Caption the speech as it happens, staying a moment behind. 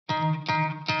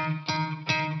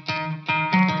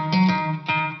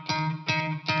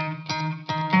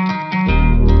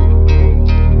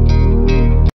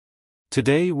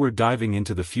Today we're diving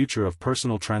into the future of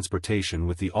personal transportation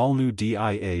with the all-new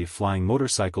DIA Flying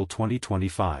Motorcycle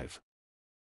 2025.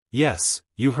 Yes,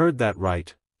 you heard that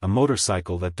right, a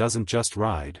motorcycle that doesn't just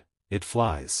ride, it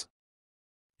flies.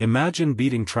 Imagine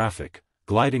beating traffic,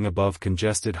 gliding above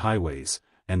congested highways,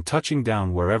 and touching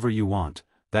down wherever you want.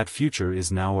 That future is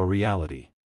now a reality.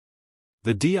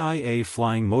 The DIA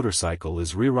Flying Motorcycle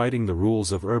is rewriting the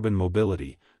rules of urban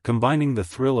mobility, combining the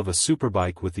thrill of a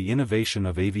superbike with the innovation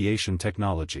of aviation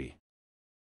technology.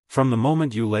 From the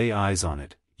moment you lay eyes on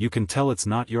it, you can tell it's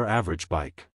not your average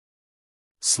bike.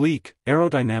 Sleek,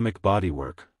 aerodynamic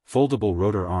bodywork, foldable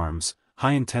rotor arms,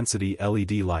 high-intensity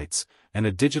LED lights, and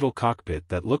a digital cockpit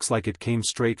that looks like it came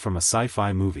straight from a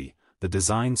sci-fi movie, the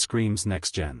design screams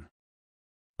next-gen.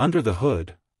 Under the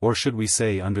hood, or should we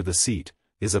say under the seat,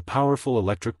 is a powerful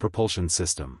electric propulsion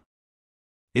system.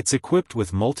 It's equipped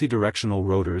with multi-directional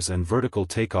rotors and vertical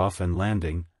takeoff and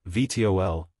landing,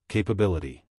 VTOL,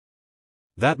 capability.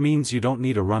 That means you don't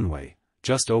need a runway,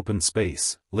 just open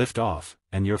space, lift off,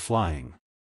 and you're flying.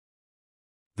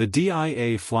 The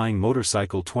DIA Flying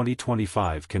Motorcycle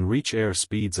 2025 can reach air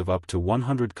speeds of up to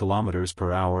 100 km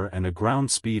per hour and a ground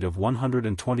speed of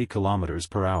 120 km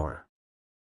per hour.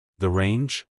 The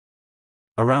range?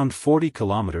 Around 40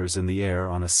 km in the air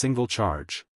on a single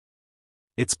charge.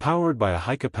 It's powered by a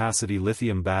high-capacity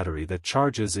lithium battery that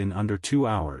charges in under 2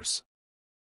 hours.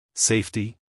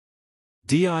 Safety?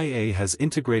 DIA has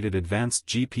integrated advanced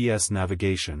GPS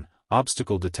navigation,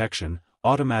 obstacle detection,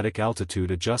 automatic altitude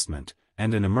adjustment,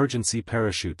 and an emergency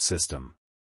parachute system.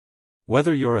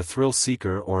 Whether you're a thrill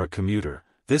seeker or a commuter,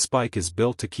 this bike is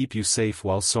built to keep you safe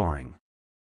while soaring.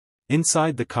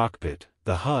 Inside the cockpit,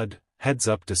 the HUD,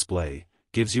 heads-up display,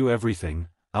 gives you everything: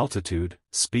 altitude,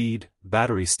 speed,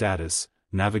 battery status,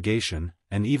 navigation,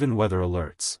 and even weather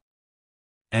alerts.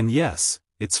 And yes,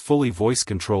 it's fully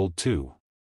voice-controlled too.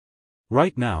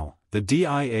 Right now, the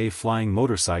DIA Flying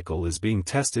Motorcycle is being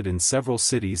tested in several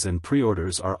cities and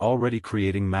pre-orders are already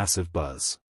creating massive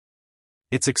buzz.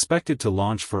 It's expected to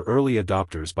launch for early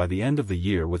adopters by the end of the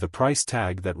year with a price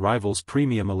tag that rivals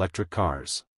premium electric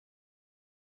cars.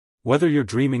 Whether you're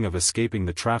dreaming of escaping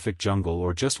the traffic jungle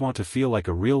or just want to feel like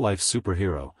a real-life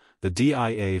superhero, the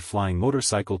DIA Flying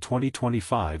Motorcycle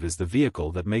 2025 is the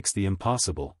vehicle that makes the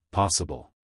impossible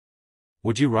possible.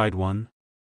 Would you ride one?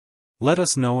 Let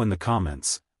us know in the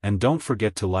comments, and don't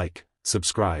forget to like,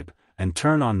 subscribe, and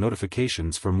turn on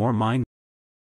notifications for more mind